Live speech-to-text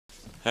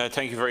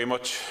Thank you very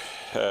much,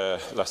 and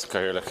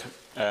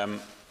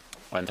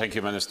thank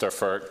you, Minister,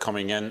 for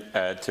coming in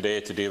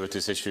today to deal with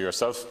this issue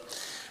yourself.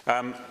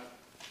 I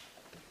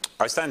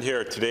stand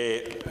here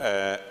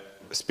today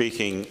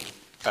speaking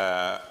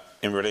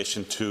in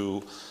relation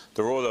to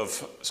the role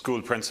of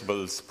school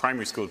principals,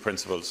 primary school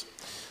principals.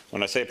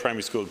 When I say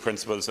primary school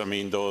principals, I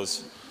mean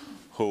those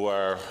who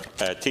are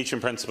teaching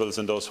principals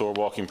and those who are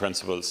walking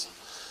principals.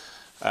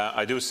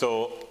 I do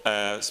so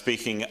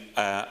speaking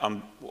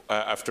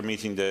after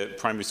meeting the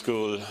primary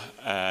school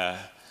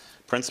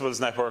principals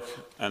network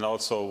and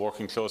also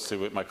working closely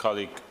with my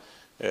colleague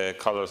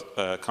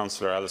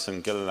Councillor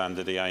Alison Gilliland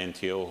of the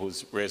INTO,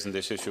 who's raising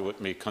this issue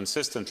with me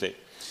consistently.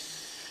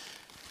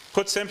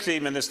 Put simply,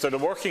 Minister, the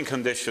working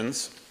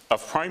conditions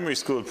of primary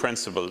school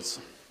principals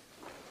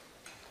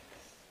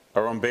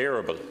are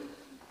unbearable.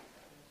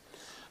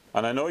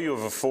 And I know you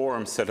have a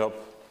forum set up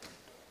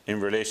in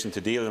relation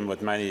to dealing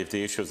with many of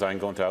the issues I'm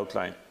going to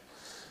outline.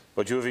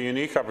 But you have a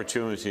unique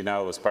opportunity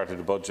now as part of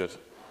the budget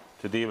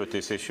to deal with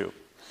this issue.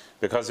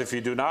 Because if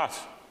you do not,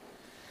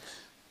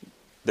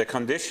 the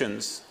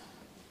conditions,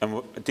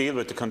 and deal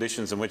with the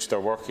conditions in which they're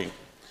working,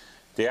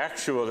 the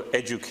actual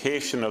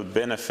educational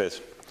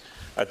benefit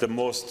at the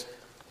most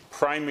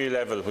primary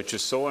level, which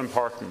is so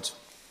important,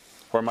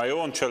 where my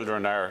own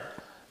children are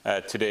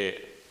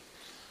today,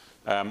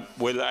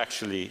 will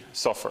actually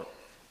suffer.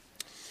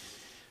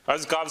 I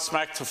was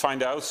gobsmacked to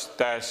find out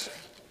that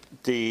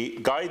the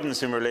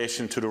guidance in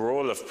relation to the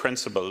role of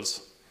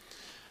principals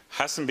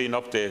hasn't been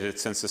updated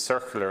since the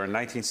circular in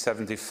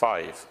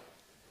 1975.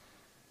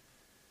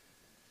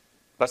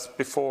 That's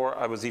before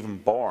I was even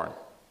born.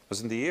 It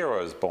was in the year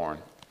I was born.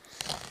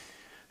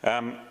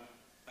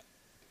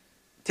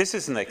 This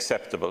isn't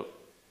acceptable.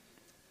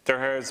 There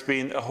has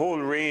been a whole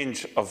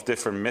range of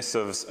different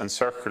missives and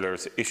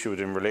circulars issued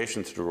in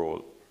relation to the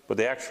role, but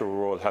the actual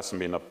role hasn't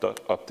been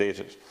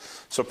updated.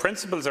 So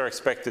principals are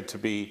expected to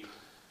be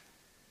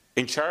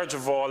in charge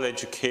of all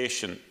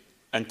education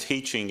and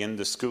teaching in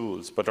the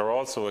schools, but are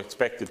also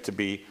expected to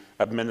be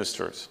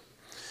administrators.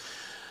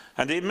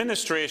 And the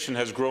administration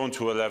has grown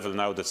to a level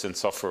now that's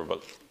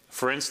insufferable.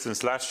 For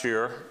instance, last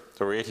year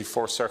there were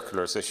 84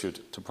 circulars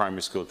issued to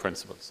primary school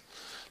principals.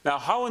 Now,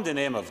 how in the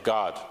name of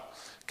God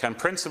can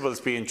principals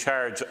be in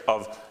charge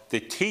of the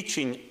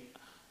teaching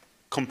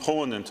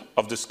component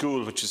of the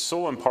school, which is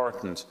so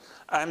important,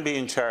 and be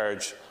in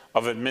charge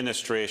of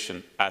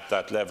administration at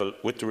that level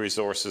with the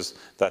resources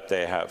that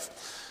they have?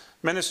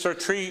 Minister,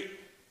 3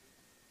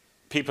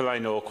 people I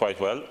know quite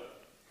well,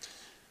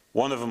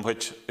 one of them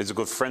which is a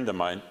good friend of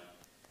mine,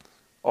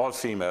 all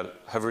female,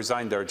 have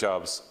resigned their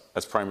jobs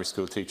as primary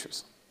school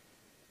teachers.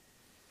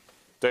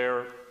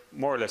 They're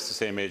more or less the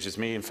same age as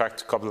me. In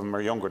fact, a couple of them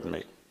are younger than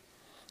me.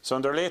 So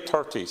in their late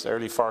 30s,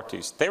 early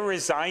 40s, they're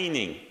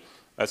resigning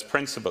as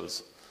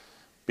principals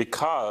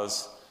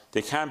because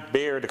they can't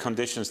bear the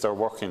conditions they're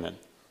working in.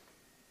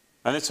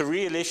 And it's a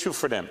real issue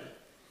for them.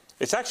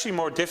 It's actually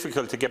more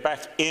difficult to get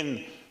back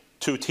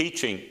into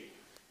teaching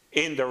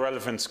in the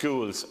relevant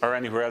schools or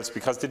anywhere else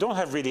because they don't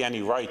have really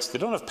any rights. They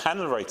don't have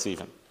panel rights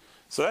even.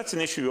 So that's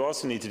an issue you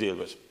also need to deal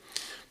with.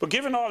 But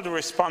given all the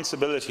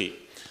responsibility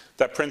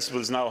that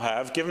principals now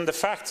have, given the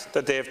fact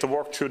that they have to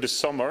work through the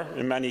summer,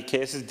 in many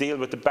cases, deal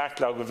with the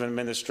backlog of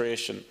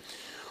administration,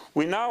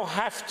 we now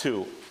have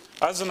to,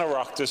 as an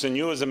Oireachtas and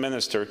you as a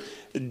minister,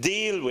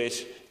 deal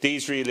with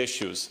these real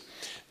issues.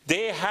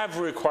 They have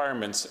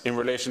requirements in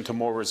relation to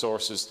more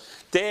resources.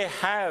 They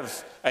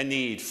have a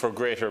need for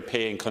greater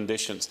paying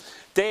conditions.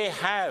 They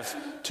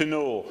have to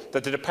know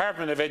that the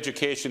Department of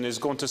Education is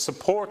going to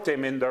support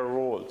them in their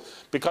role,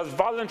 because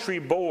voluntary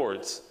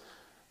boards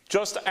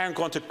just aren't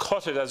going to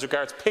cut it as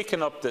regards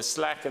picking up the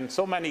slack, and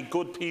so many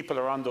good people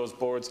are on those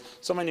boards,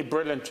 so many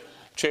brilliant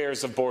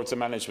chairs of boards of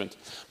management.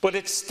 But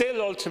it's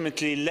still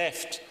ultimately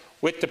left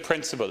with the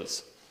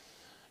principals.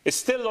 It's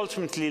still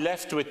ultimately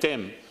left with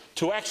them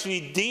to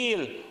actually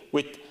deal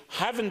with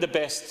having the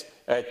best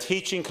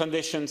teaching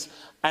conditions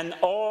and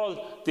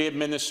all the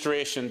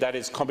administration that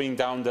is coming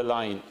down the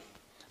line.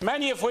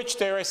 Many of which,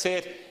 dare I say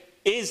it,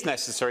 is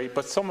necessary,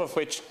 but some of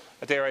which,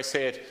 dare I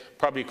say it,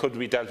 probably could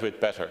be dealt with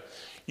better.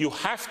 You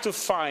have to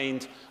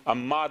find a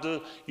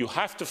model, you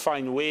have to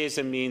find ways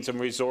and means and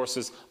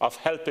resources of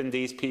helping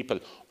these people.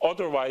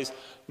 Otherwise,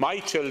 my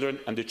children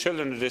and the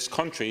children of this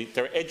country,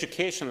 their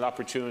educational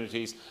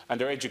opportunities and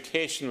their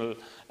educational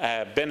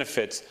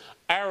benefits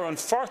are,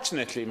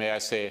 unfortunately, may I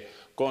say,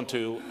 going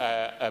to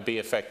be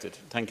affected.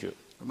 Thank you.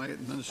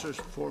 Minister,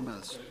 4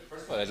 minutes.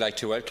 First of all, I'd like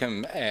to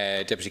welcome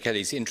Deputy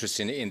Kelly's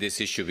interest in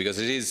this issue, because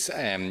it is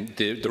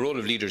the role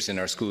of leaders in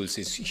our schools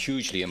is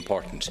hugely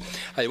important.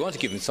 I want to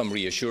give him some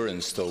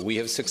reassurance, though. We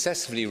have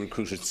successfully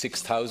recruited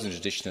 6,000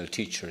 additional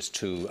teachers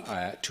to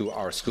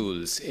our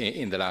schools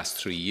in the last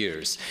 3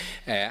 years.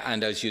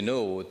 And as you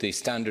know, the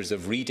standards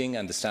of reading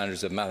and the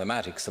standards of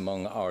mathematics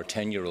among our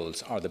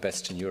 10-year-olds are the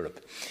best in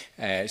Europe.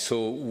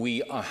 So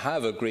we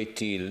have a great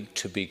deal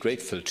to be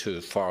grateful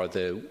to for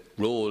the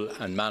role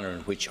and manner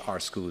in which our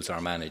schools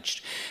are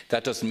managed.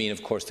 That doesn't mean,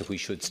 of course, that we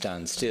should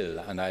stand still,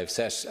 and I've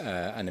set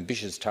an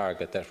ambitious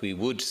target that we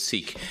would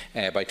seek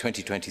by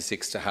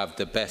 2026 to have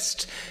the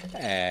best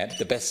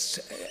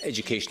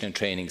education and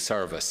training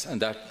service,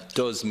 and that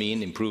does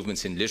mean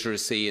improvements in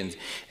literacy and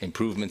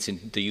improvements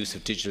in the use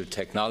of digital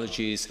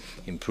technologies,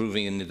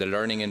 improving in the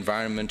learning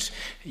environment,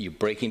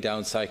 breaking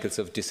down cycles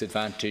of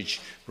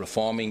disadvantage,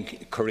 reforming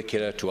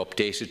curricula to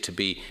update it to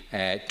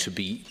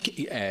be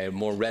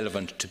more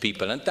relevant to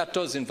people, and that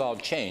does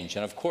involve change.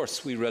 And of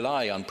course, we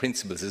rely on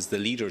principals as the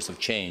leaders of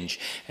change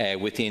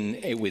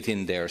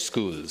within their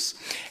schools.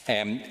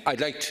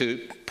 I'd like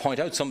to point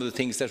out some of the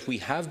things that we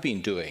have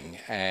been doing.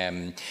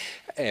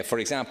 For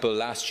example,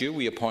 last year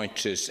we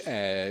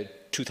appointed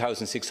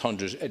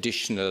 2,600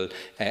 additional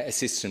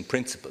assistant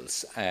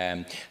principals.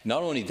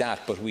 Not only that,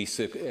 but we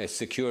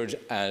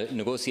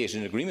negotiated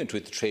an agreement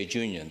with the trade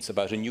unions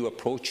about a new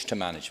approach to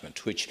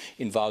management, which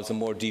involves a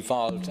more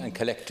devolved and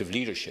collective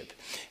leadership.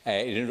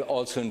 It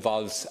also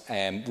involves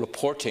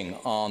reporting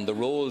on the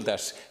role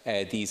that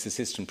these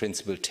assistant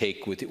principals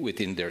take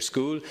within their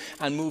school,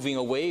 and moving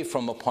away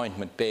from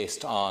appointment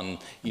based on,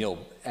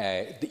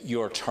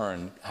 your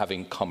turn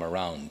having come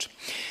around.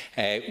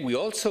 We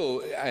also,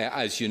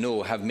 as you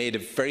know, have made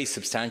a very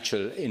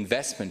substantial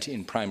investment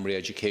in primary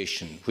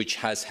education, which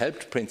has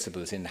helped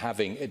principals in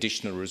having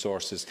additional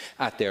resources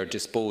at their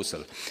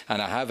disposal.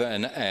 And I have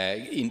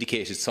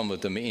indicated some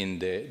of them in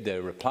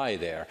the reply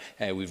there.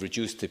 We've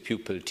reduced the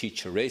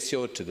pupil-teacher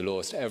ratio to the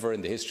lowest ever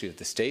in the history of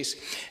the state.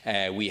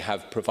 We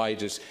have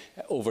provided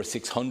over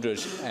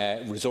 600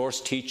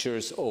 resource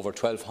teachers, over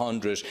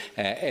 1,200,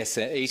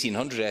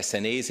 1,800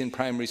 SNAs in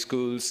primary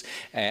schools,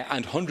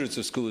 and hundreds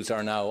of schools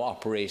are now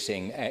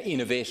operating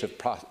innovative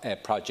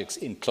projects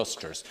in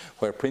clusters,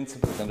 where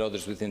principals and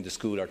others within the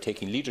school are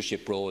taking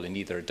leadership role in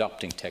either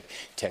adopting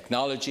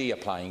technology,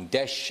 applying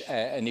DESH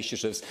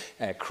initiatives,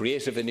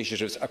 creative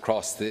initiatives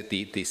across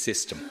the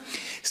system.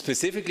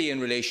 Specifically in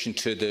relation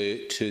to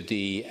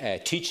the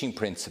teaching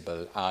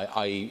principal,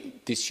 I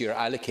this year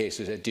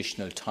allocated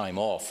additional time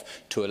off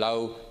to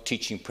allow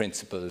teaching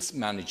principals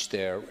manage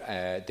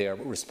their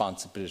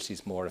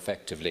responsibilities more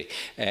effectively.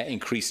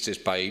 Increased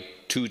it by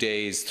 2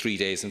 days, 3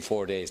 days and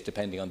 4 days,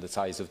 depending on the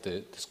size of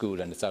the school,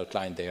 and it's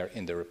outlined there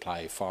in the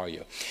reply for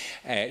you.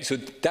 So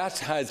that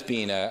has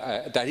been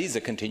that is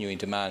a continuing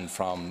demand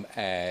from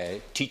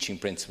teaching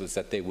principals,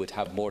 that they would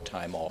have more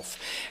time off.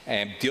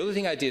 The other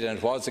thing I did, and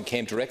it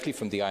came directly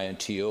from the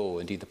INTO,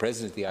 indeed the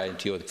president of the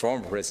INTO, the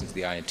former president of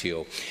the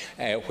INTO,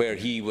 where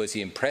he was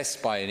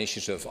impressed by an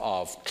initiative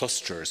of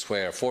clusters,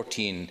 where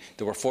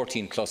there were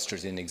 14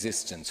 clusters in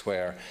existence,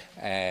 where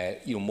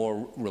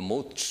more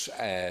remote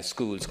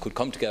schools could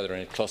come together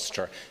in a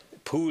cluster,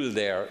 pool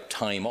their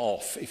time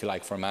off, if you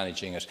like, for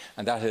managing it,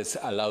 and that has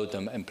allowed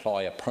them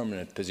employ a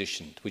permanent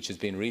position, which has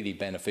been really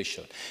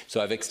beneficial.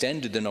 So I've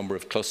extended the number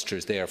of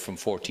clusters there from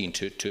 14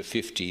 to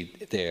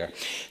 50 there.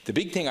 The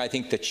big thing I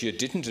think that you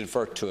didn't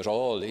refer to at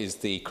all is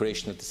the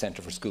creation of the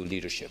Centre for School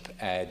Leadership.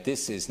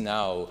 This is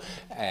now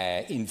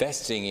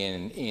investing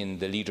in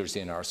the leaders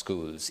in our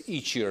schools.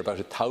 Each year about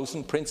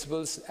 1,000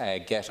 principals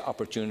get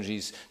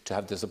opportunities to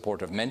have the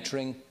support of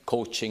mentoring,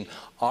 coaching,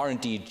 or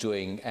indeed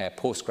doing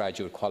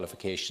postgraduate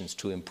qualifications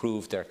to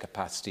improve their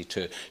capacity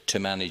to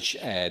manage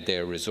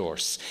their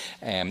resource.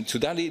 So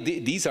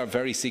these are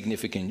very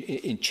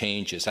significant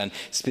changes, and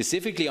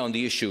specifically on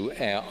the issue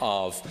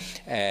of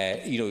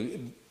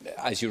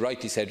as you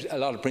rightly said, a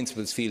lot of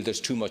principals feel there's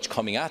too much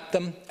coming at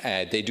them.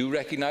 They do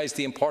recognise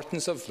the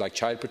importance of, like,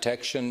 child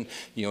protection,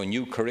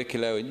 new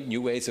curricula, new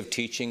ways of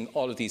teaching.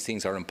 All of these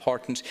things are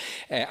important,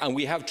 and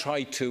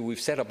we've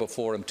set up a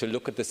forum to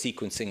look at the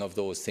sequencing of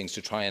those things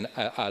to try and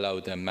allow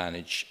them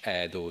manage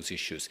those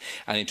issues.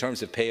 And in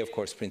terms of pay, of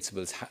course,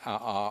 principals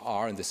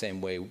are in the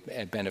same way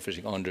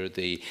benefiting under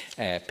the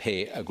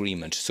pay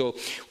agreement. So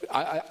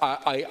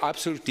I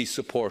absolutely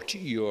support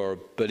your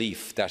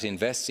belief that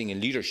investing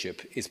in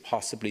leadership is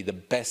possibly the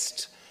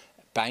best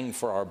bang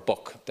for our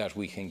buck that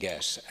we can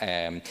get,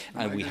 and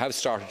we have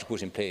started to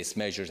put in place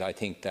measures, I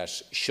think, that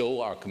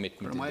show our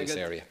commitment in this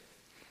area.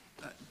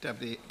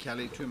 Deputy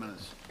Kelly, 2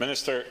 minutes.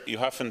 Minister, you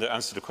haven't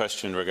answered the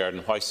question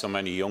regarding why so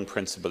many young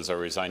principals are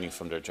resigning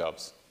from their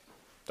jobs.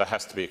 That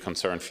has to be a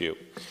concern for you.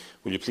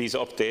 Will you please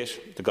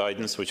update the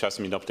guidance, which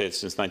hasn't been updated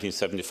since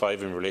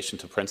 1975, in relation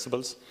to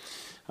principals?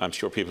 I'm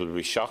sure people will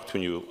be shocked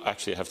when you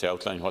actually have to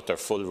outline what their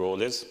full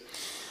role is.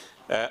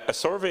 A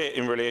survey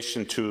in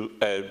relation to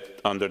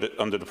under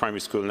the primary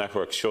school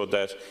network showed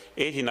that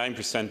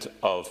 89%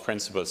 of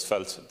principals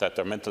felt that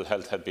their mental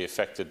health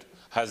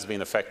has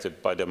been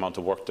affected by the amount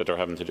of work that they're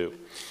having to do,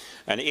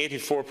 and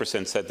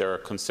 84% said they are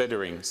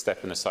considering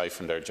stepping aside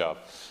from their job.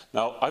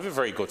 Now, I have a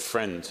very good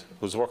friend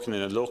who's working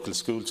in a local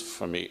school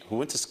for me, who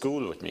went to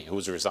school with me,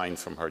 who's resigned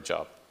from her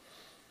job.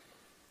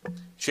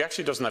 She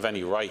actually doesn't have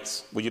any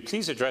rights. Will you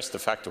please address the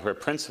fact that where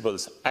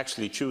principals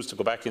actually choose to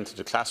go back into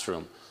the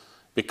classroom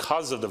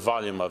because of the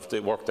volume of the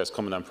work that's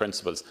coming on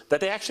principals, that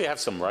they actually have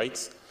some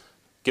rights,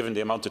 given the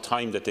amount of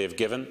time that they've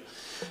given?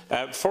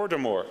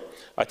 Furthermore,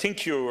 I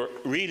think you're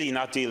really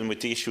not dealing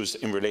with the issues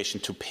in relation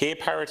to pay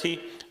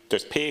parity,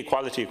 there's pay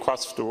equality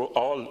across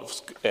all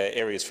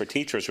areas for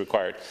teachers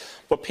required,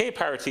 but pay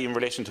parity in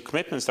relation to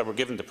commitments that were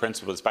given to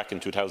principals back in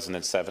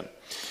 2007.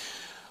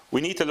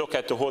 We need to look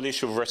at the whole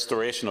issue of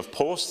restoration of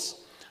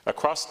posts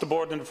across the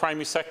board in the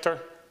primary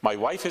sector. My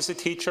wife is a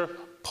teacher.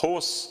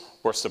 Posts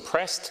were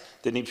suppressed.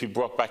 They need to be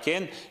brought back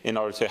in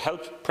order to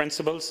help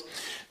principals.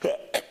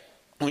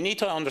 We need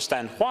to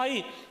understand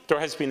why there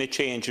has been a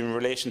change in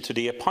relation to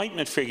the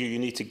appointment figure you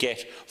need to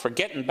get for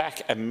getting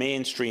back a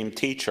mainstream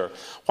teacher.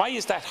 Why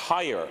is that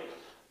higher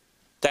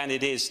than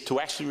it is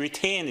to actually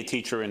retain a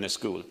teacher in a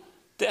school?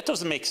 That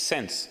doesn't make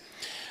sense.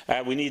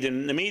 We need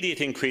an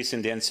immediate increase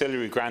in the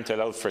ancillary grant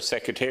allowed for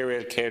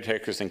secretarial,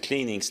 caretakers and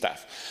cleaning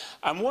staff.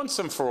 And once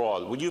and for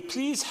all, will you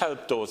please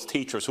help those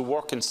teachers who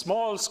work in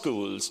small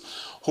schools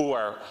who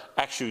are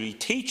actually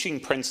teaching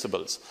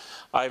principals?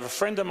 I have a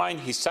friend of mine,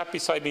 he sat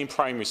beside me in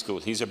primary school.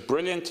 He's a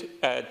brilliant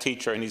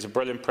teacher and he's a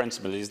brilliant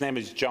principal. His name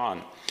is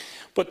John.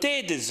 But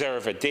they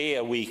deserve a day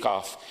a week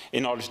off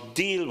in order to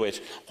deal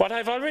with what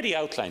I've already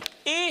outlined.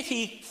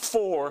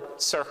 84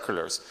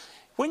 circulars.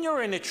 When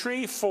you're in a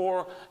 3,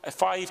 4,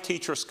 5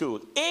 teacher school,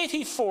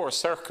 84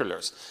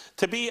 circulars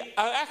to be an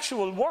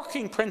actual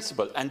working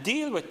principal and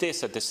deal with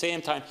this at the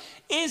same time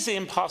is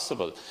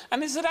impossible.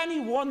 And is it any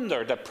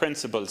wonder that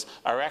principals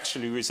are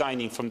actually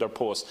resigning from their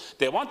posts?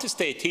 They want to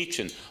stay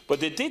teaching, but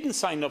they didn't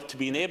sign up to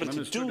being able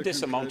to do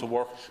this amount of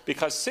work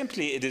because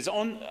simply it is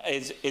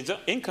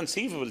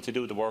inconceivable to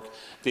do the work.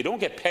 They don't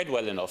get paid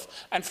well enough.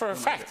 And for a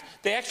fact,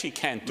 they actually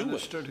can't do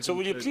it. So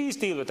will you please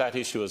deal with that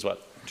issue as well?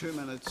 2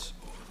 minutes.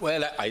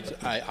 Well,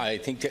 I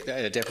think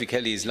Deputy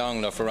Kelly is long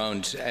enough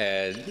around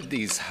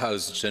these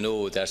houses to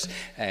know that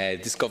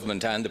this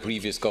government and the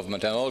previous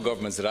government and all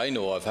governments that I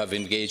know of have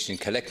engaged in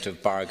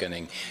collective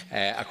bargaining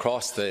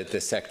across the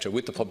sector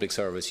with the public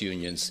service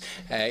unions.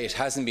 It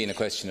hasn't been a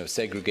question of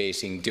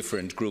segregating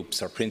different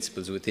groups or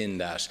principles within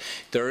that.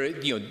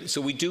 So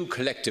we do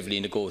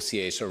collectively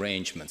negotiate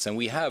arrangements, and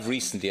we have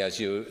recently, as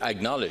you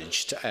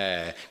acknowledged,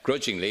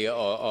 grudgingly,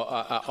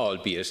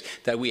 albeit,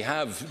 that we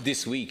have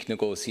this week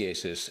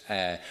negotiated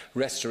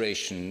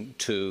restoration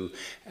to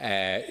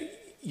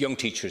young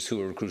teachers who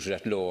were recruited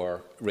at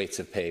lower rates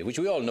of pay, which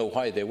we all know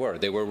why they were.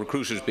 They were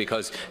recruited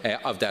because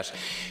of that.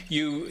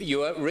 You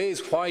raise,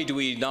 why do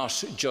we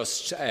not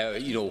just,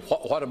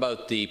 what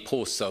about the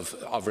posts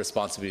of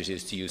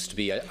responsibilities to used to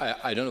be?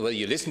 I don't know whether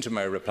you listened to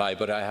my reply,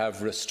 but I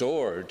have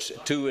restored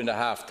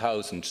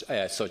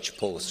 2,500 such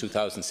posts,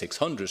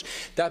 2,600.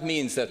 That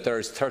means that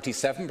there's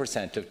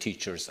 37% of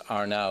teachers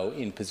are now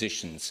in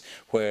positions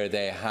where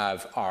they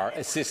are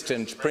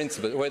assistant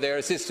principals, where they're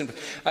assistant.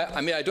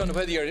 I mean, I don't know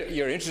whether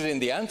you're interested in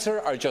the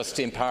answer or just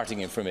imparting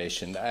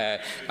information. Well,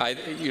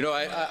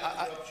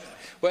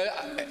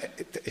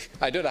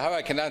 I don't know how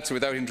I can answer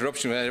without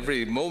interruption at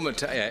every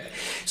moment.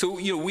 So,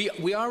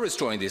 we are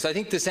restoring this. I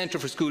think the Centre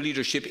for School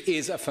Leadership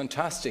is a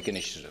fantastic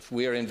initiative.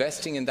 We are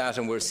investing in that,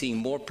 and we're seeing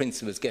more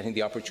principals getting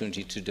the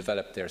opportunity to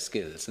develop their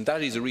skills, and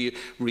that is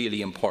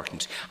really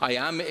important. I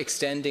am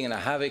extending, and I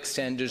have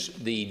extended,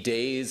 the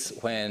days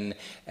when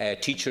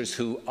teachers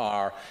who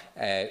are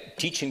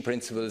teaching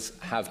principals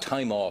have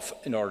time off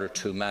in order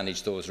to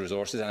manage those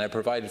resources, and I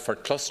provided for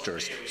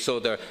clusters. So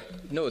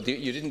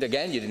you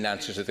didn't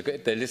answer to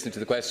the listen to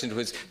the question. It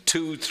was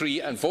 2,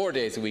 3 and 4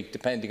 days a week,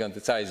 depending on the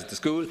size of the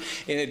school.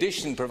 In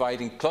addition,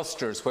 providing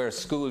clusters where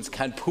schools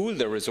can pool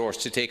their resource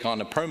to take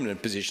on a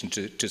permanent position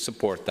to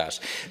support that.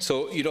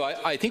 So,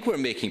 I think we're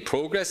making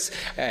progress.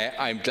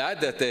 I'm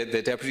glad that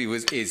the Deputy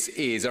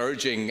is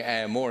urging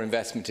more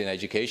investment in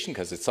education,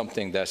 because it's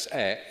something that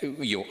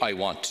I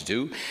want to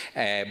do.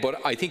 But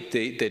I think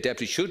the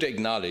Deputy should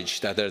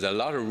acknowledge that there's a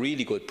lot of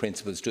really good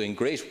principals doing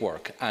great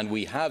work, and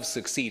we have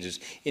succeeded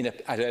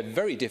at a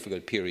very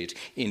difficult period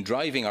in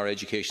driving our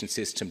education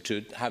system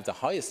to have the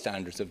highest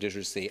standards of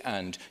literacy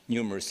and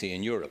numeracy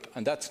in Europe.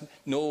 And that's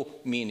no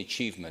mean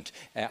achievement.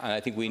 And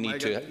I think we need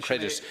to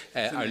credit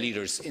our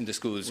leaders in the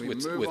schools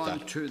with that. We move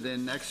on to the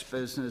next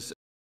business.